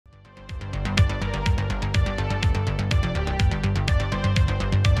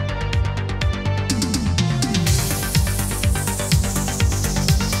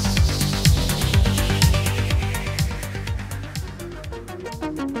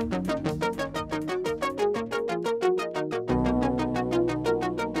The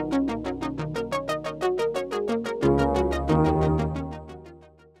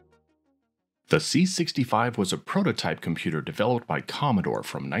C65 was a prototype computer developed by Commodore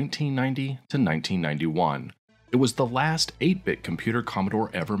from 1990 to 1991. It was the last 8-bit computer Commodore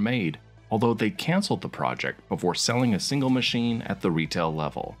ever made, although they canceled the project before selling a single machine at the retail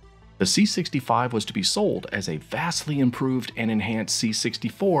level. The C65 was to be sold as a vastly improved and enhanced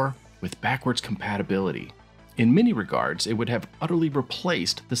C64 with backwards compatibility. In many regards, it would have utterly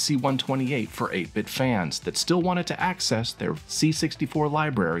replaced the C128 for 8-bit fans that still wanted to access their C64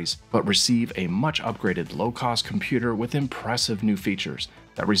 libraries but receive a much upgraded low-cost computer with impressive new features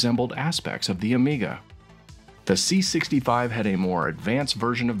that resembled aspects of the Amiga. The C65 had a more advanced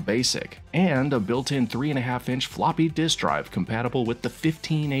version of BASIC and a built-in 3.5-inch floppy disk drive compatible with the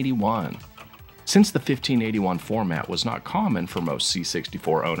 1581. Since the 1581 format was not common for most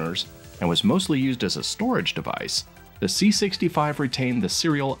C64 owners, and was mostly used as a storage device, the C65 retained the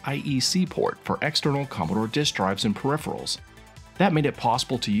serial IEC port for external Commodore disk drives and peripherals. That made it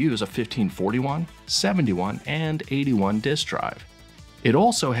possible to use a 1541, 71, and 81 disk drive. It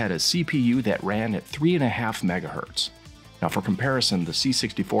also had a CPU that ran at 3.5 MHz. Now for comparison, the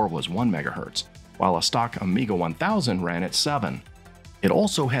C64 was 1 MHz, while a stock Amiga 1000 ran at 7. It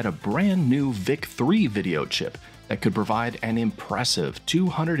also had a brand new VIC-3 video chip that could provide an impressive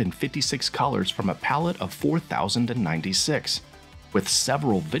 256 colors from a palette of 4096, with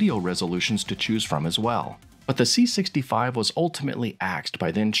several video resolutions to choose from as well. But the C65 was ultimately axed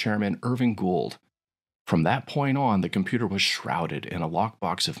by then Chairman Irving Gould. From that point on, the computer was shrouded in a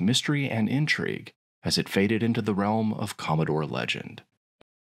lockbox of mystery and intrigue as it faded into the realm of Commodore legend.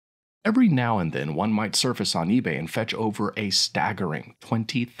 Every now and then, one might surface on eBay and fetch over a staggering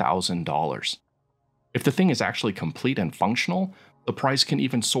 $20,000. If the thing is actually complete and functional, the price can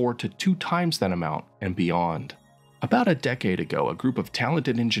even soar to 2 times that amount and beyond. About a decade ago, a group of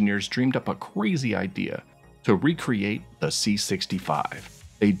talented engineers dreamed up a crazy idea to recreate the C65.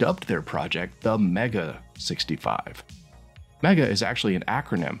 They dubbed their project the MEGA65. MEGA is actually an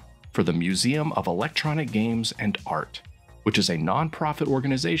acronym for the Museum of Electronic Games and Art, which is a non-profit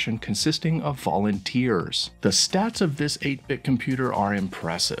organization consisting of volunteers. The stats of this 8-bit computer are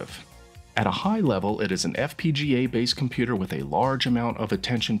impressive. At a high level, it is an FPGA-based computer with a large amount of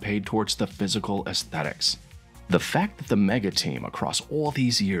attention paid towards the physical aesthetics. The fact that the MEGA team across all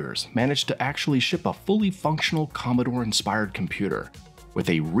these years managed to actually ship a fully functional Commodore-inspired computer with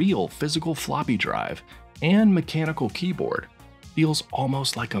a real physical floppy drive and mechanical keyboard feels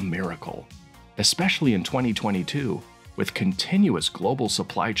almost like a miracle, especially in 2022 with continuous global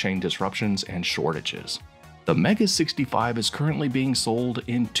supply chain disruptions and shortages. The MEGA65 is currently being sold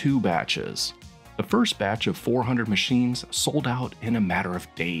in 2 batches. The first batch of 400 machines sold out in a matter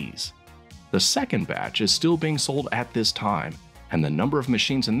of days. The second batch is still being sold at this time, and the number of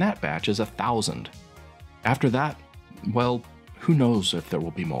machines in that batch is 1,000. After that, well, who knows if there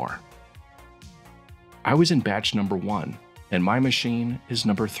will be more. I was in batch number 1, and my machine is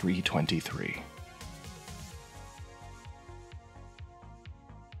number 323.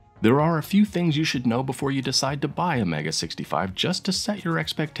 There are a few things you should know before you decide to buy a MEGA65 just to set your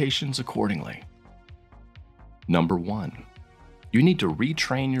expectations accordingly. Number 1. You need to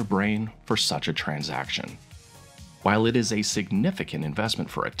retrain your brain for such a transaction. While it is a significant investment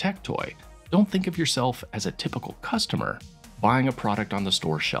for a tech toy, don't think of yourself as a typical customer buying a product on the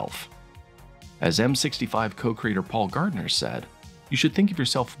store shelf. As M65 co-creator Paul Gardner said, you should think of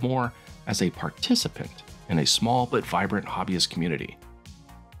yourself more as a participant in a small but vibrant hobbyist community.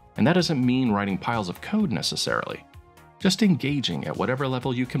 And that doesn't mean writing piles of code necessarily. Just engaging at whatever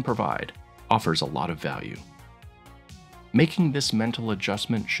level you can provide offers a lot of value. Making this mental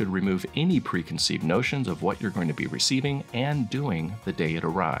adjustment should remove any preconceived notions of what you're going to be receiving and doing the day it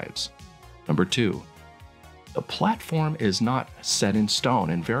arrives. Number 2. The platform is not set in stone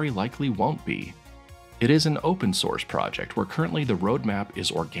and very likely won't be. It is an open source project where currently the roadmap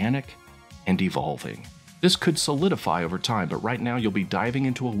is organic and evolving. This could solidify over time, but right now you'll be diving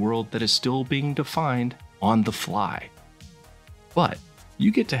into a world that is still being defined on the fly. But you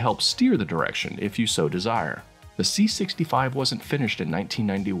get to help steer the direction if you so desire. The C65 wasn't finished in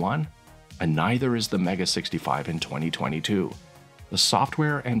 1991, and neither is the MEGA65 in 2022. The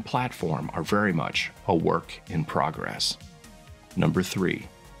software and platform are very much a work in progress. Number 3.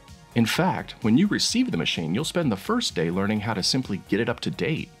 In fact, when you receive the machine, you'll spend the first day learning how to simply get it up to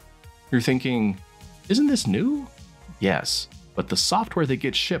date. You're thinking, isn't this new? Yes, but the software that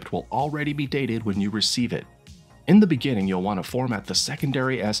gets shipped will already be dated when you receive it. In the beginning, you'll want to format the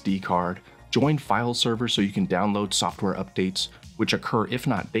secondary SD card, join file server so you can download software updates which occur if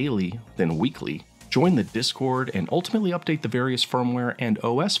not daily, then weekly, join the Discord, and ultimately update the various firmware and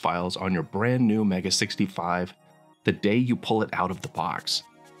OS files on your brand new MEGA65 the day you pull it out of the box.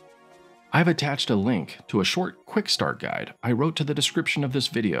 I've attached a link to a short quick start guide I wrote to the description of this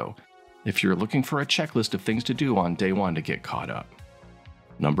video if you're looking for a checklist of things to do on day one to get caught up.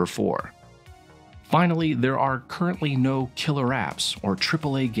 Number 4. Finally, there are currently no killer apps or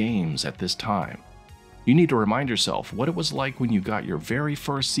AAA games at this time. You need to remind yourself what it was like when you got your very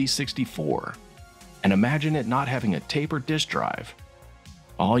first C64, and imagine it not having a tape or disk drive.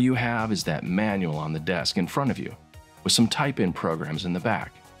 All you have is that manual on the desk in front of you, with some type-in programs in the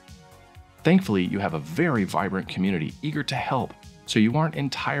back. Thankfully, you have a very vibrant community eager to help, so you aren't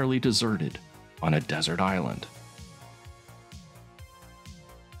entirely deserted on a desert island.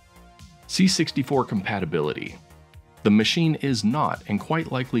 C64 Compatibility. The machine is not, and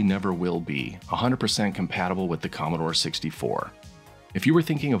quite likely never will be, 100% compatible with the Commodore 64. If you were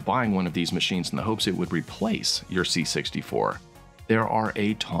thinking of buying one of these machines in the hopes it would replace your C64, there are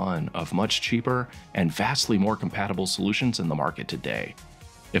a ton of much cheaper and vastly more compatible solutions in the market today.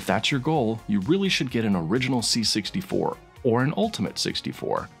 If that's your goal, you really should get an original C64, or an Ultimate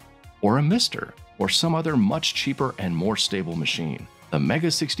 64, or a Mister, or some other much cheaper and more stable machine. The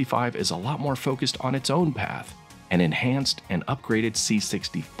MEGA65 is a lot more focused on its own path, an enhanced and upgraded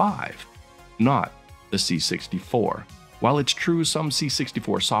C65, not the C64. While it's true some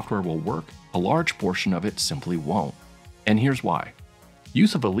C64 software will work, a large portion of it simply won't. And here's why.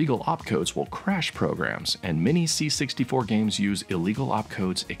 Use of illegal opcodes will crash programs, and many C64 games use illegal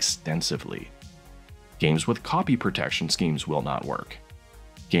opcodes extensively. Games with copy protection schemes will not work.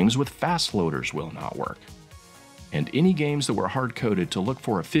 Games with fast loaders will not work. And any games that were hard-coded to look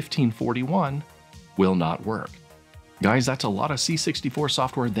for a 1541 will not work. Guys, that's a lot of C64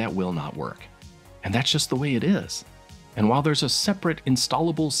 software that will not work. And that's just the way it is. And while there's a separate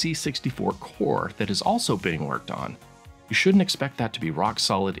installable C64 core that is also being worked on, you shouldn't expect that to be rock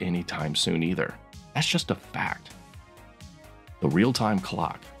solid anytime soon either. That's just a fact. The real-time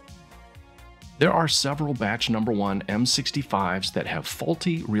clock. There are several batch number 1 M65s that have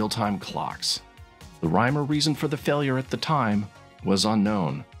faulty real-time clocks. The rhyme or reason for the failure at the time was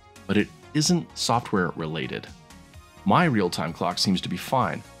unknown, but it isn't software related. My real-time clock seems to be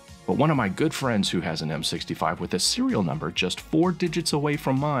fine, but one of my good friends who has an M65 with a serial number just 4 digits away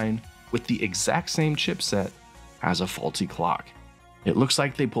from mine with the exact same chipset has a faulty clock. It looks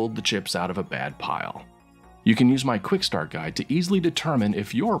like they pulled the chips out of a bad pile. You can use my quick start guide to easily determine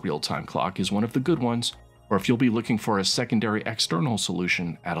if your real-time clock is one of the good ones, or if you'll be looking for a secondary external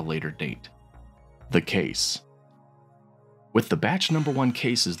solution at a later date. The case. With the batch number 1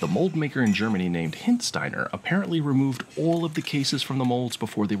 cases, the mold maker in Germany named Hintsteiner apparently removed all of the cases from the molds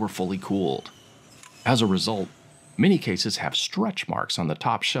before they were fully cooled. As a result, many cases have stretch marks on the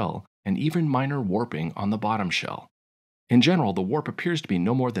top shell and even minor warping on the bottom shell. In general, the warp appears to be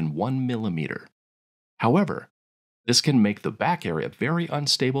no more than 1 millimeter. However, this can make the back area very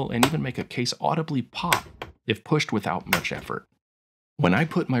unstable and even make a case audibly pop if pushed without much effort. When I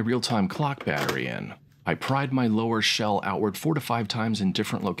put my real-time clock battery in, I pried my lower shell outward 4 to 5 times in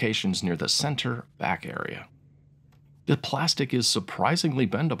different locations near the center back area. The plastic is surprisingly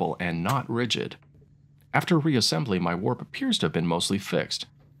bendable and not rigid. After reassembly, my warp appears to have been mostly fixed.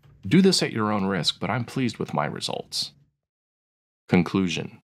 Do this at your own risk, but I'm pleased with my results.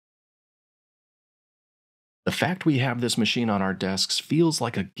 Conclusion. The fact we have this machine on our desks feels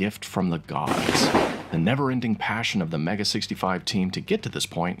like a gift from the gods. The never-ending passion of the MEGA65 team to get to this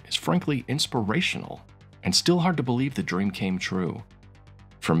point is frankly inspirational, and still hard to believe the dream came true.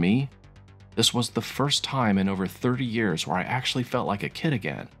 For me, this was the first time in over 30 years where I actually felt like a kid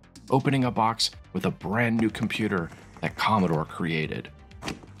again, opening a box with a brand new computer that Commodore created.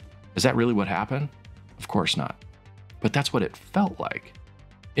 Is that really what happened? Of course not. But that's what it felt like.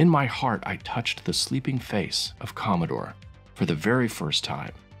 In my heart, I touched the sleeping face of Commodore for the very first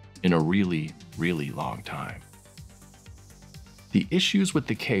time in a really, really long time. The issues with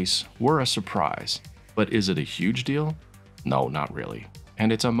the case were a surprise, but is it a huge deal? No, not really,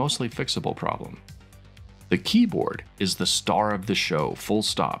 and it's a mostly fixable problem. The keyboard is the star of the show, full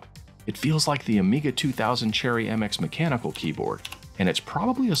stop. It feels like the Amiga 2000 Cherry MX mechanical keyboard, and it's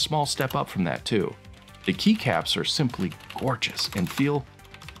probably a small step up from that too. The keycaps are simply gorgeous and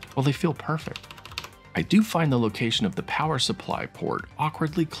they feel perfect. I do find the location of the power supply port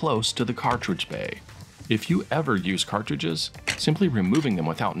awkwardly close to the cartridge bay. If you ever use cartridges, simply removing them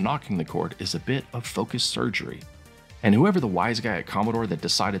without knocking the cord is a bit of focus surgery. And whoever the wise guy at Commodore that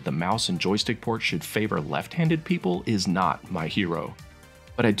decided the mouse and joystick port should favor left-handed people is not my hero.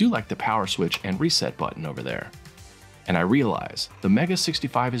 But I do like the power switch and reset button over there. And I realize the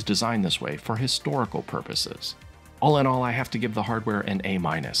MEGA65 is designed this way for historical purposes. All in all, I have to give the hardware an A-,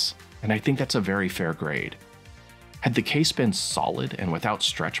 and I think that's a very fair grade. Had the case been solid and without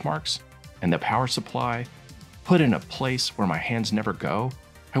stretch marks, and the power supply put in a place where my hands never go,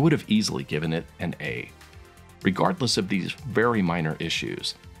 I would have easily given it an A. Regardless of these very minor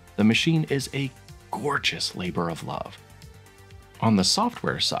issues, the machine is a gorgeous labor of love. On the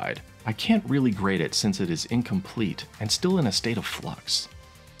software side, I can't really grade it since it is incomplete and still in a state of flux.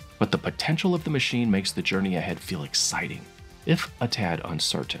 But the potential of the machine makes the journey ahead feel exciting, if a tad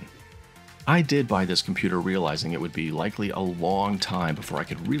uncertain. I did buy this computer realizing it would be likely a long time before I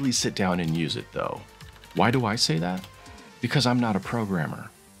could really sit down and use it though. Why do I say that? Because I'm not a programmer,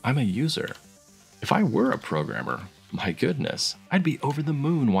 I'm a user. If I were a programmer, my goodness, I'd be over the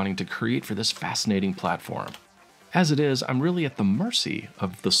moon wanting to create for this fascinating platform. As it is, I'm really at the mercy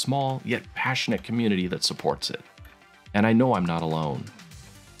of the small yet passionate community that supports it. And I know I'm not alone.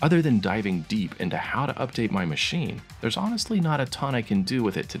 Other than diving deep into how to update my machine, there's honestly not a ton I can do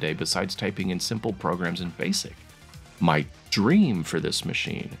with it today besides typing in simple programs in BASIC. My dream for this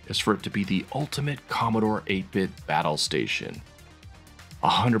machine is for it to be the ultimate Commodore 8-bit battle station.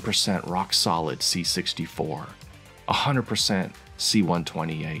 100% rock solid C64, 100%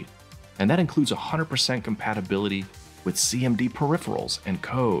 C128, and that includes 100% compatibility with CMD peripherals and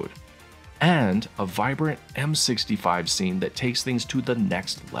code, and a vibrant M65 scene that takes things to the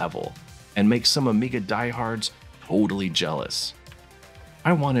next level and makes some Amiga diehards totally jealous.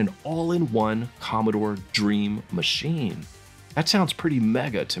 I want an all-in-one Commodore dream machine. That sounds pretty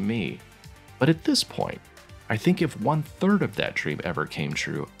mega to me, but at this point, I think if 1/3 of that dream ever came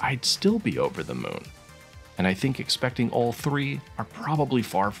true, I'd still be over the moon. And I think expecting all three are probably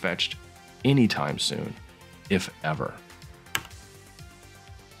far-fetched anytime soon, if ever.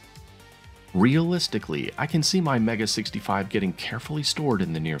 Realistically, I can see my MEGA65 getting carefully stored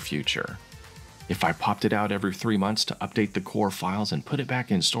in the near future. If I popped it out every 3 months to update the core files and put it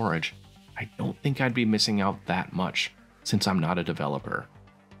back in storage, I don't think I'd be missing out that much, since I'm not a developer.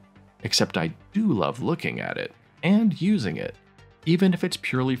 Except I do love looking at it and using it, even if it's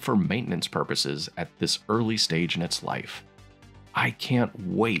purely for maintenance purposes at this early stage in its life. I can't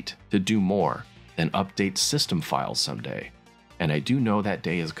wait to do more than update system files someday, and I do know that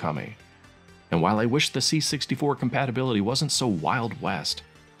day is coming. And while I wish the C64 compatibility wasn't so Wild West,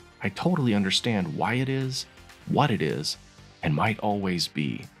 I totally understand why it is, what it is, and might always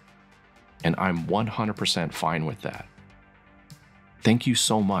be. And I'm 100% fine with that. Thank you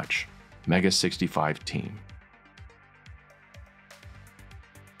so much, MEGA65 team.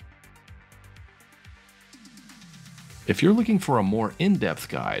 If you're looking for a more in-depth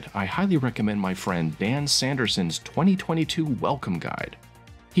guide, I highly recommend my friend Dan Sanderson's 2022 Welcome Guide.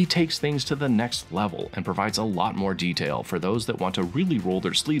 He takes things to the next level and provides a lot more detail for those that want to really roll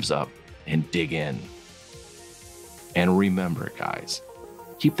their sleeves up and dig in. And remember guys,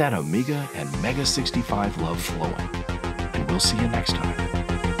 keep that Amiga and MEGA65 love flowing, and we'll see you next time.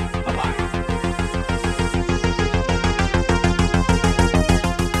 Bye-bye.